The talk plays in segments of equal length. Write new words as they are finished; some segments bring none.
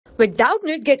With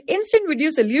Doubtnut, get instant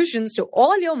video solutions to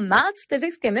all your maths,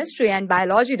 physics, chemistry, and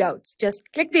biology doubts. Just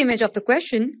click the image of the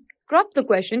question, crop the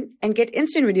question, and get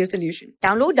instant video solution.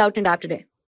 Download Doubtnut app today.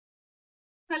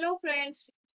 Hello friends,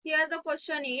 here the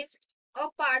question is, a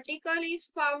particle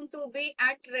is found to be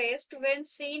at rest when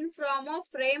seen from a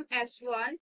frame S1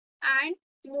 and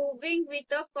moving with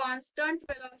a constant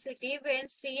velocity when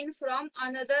seen from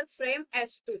another frame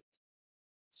S2.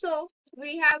 So,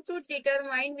 we have to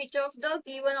determine which of the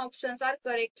given options are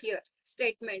correct here.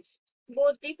 Statements.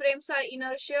 Both the frames are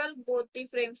inertial, both the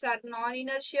frames are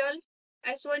non-inertial.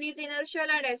 S1 is inertial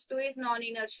and S2 is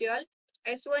non-inertial.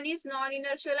 S1 is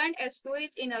non-inertial and S2 is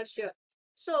inertial.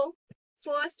 So,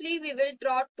 firstly, we will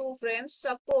draw two frames.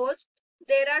 Suppose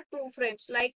there are two frames,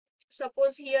 like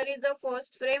suppose here is the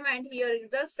first frame and here is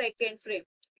the second frame.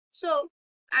 So,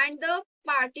 and the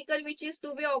particle which is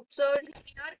to be observed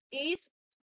here is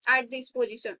at this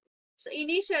position. So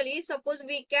initially, suppose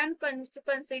we can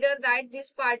consider that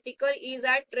this particle is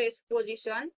at rest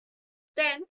position.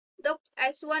 Then the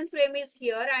S1 frame is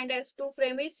here and S2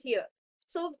 frame is here.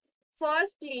 So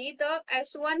firstly, the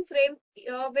S1 frame,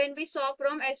 when we saw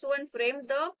from S1 frame,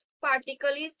 the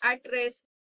particle is at rest.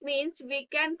 Means we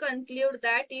can conclude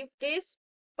that if this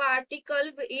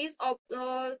particle is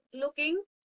looking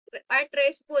at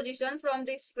rest position from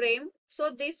this frame, so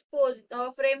this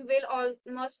frame will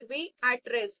must be at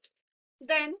rest.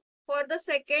 Then for the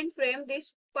second frame,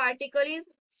 this particle is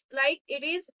like it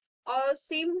is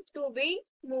seem to be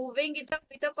moving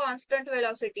with a constant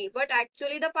velocity, but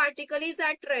actually the particle is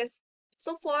at rest.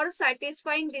 So for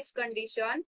satisfying this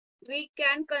condition, we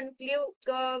can conclude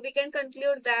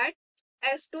that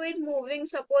S2 is moving,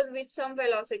 suppose with some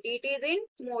velocity, it is in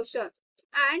motion,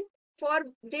 and for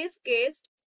this case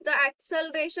the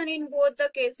acceleration in both the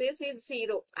cases is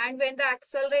 0, and when the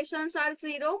accelerations are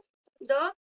 0,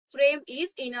 the frame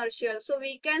is inertial. So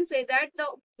we can say that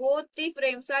both the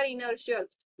frames are inertial.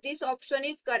 This option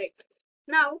is correct.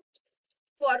 Now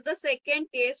for the second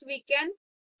case, we can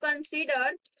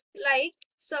consider, like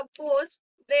suppose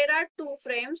there are two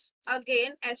frames,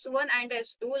 again S1 and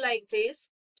S2, like this,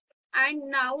 and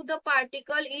now the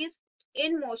particle is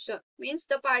in motion, means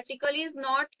the particle is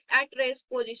not at rest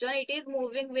position, it is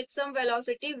moving with some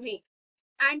velocity v,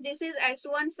 and this is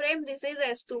S1 frame, this is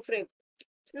S2 frame.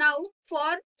 Now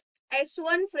for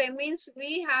S1 frame, means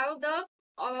we have the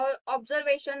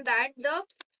observation that the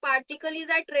particle is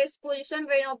at rest position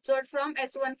when observed from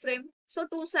S1 frame. So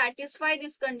to satisfy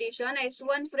this condition,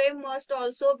 S1 frame must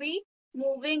also be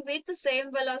moving with the same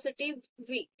velocity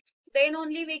v. Then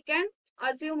only we can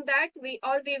assume that we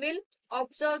will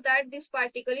observe that this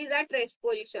particle is at rest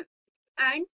position.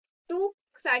 And to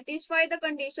satisfy the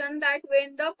condition that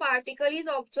when the particle is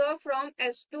observed from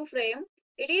S2 frame,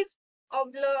 it is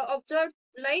observed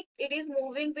like it is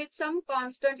moving with some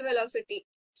constant velocity.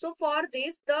 So for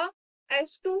this, the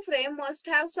S2 frame must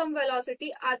have some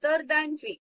velocity other than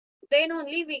v. Then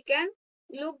only we can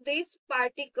look this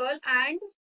particle and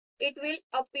it will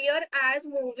appear as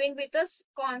moving with a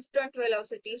constant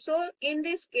velocity. So in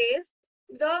this case,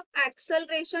 the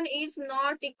acceleration is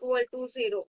not equal to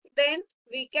 0. Then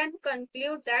we can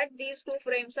conclude that these two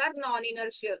frames are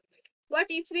non-inertial. But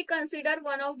if we consider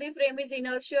one of the frame is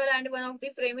inertial and one of the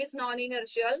frame is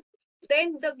non-inertial,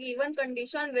 then the given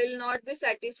condition will not be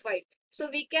satisfied. So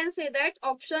we can say that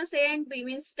options A and B,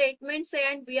 means statements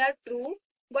A and B are true,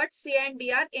 but C and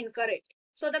D are incorrect.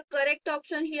 So the correct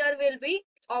option here will be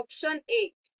option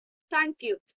A. Thank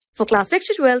you. For class 6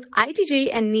 to 12, IIT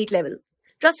JEE and NEET level.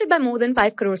 Trusted by more than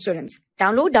 5 crore students.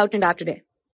 Download Doubtnut app today.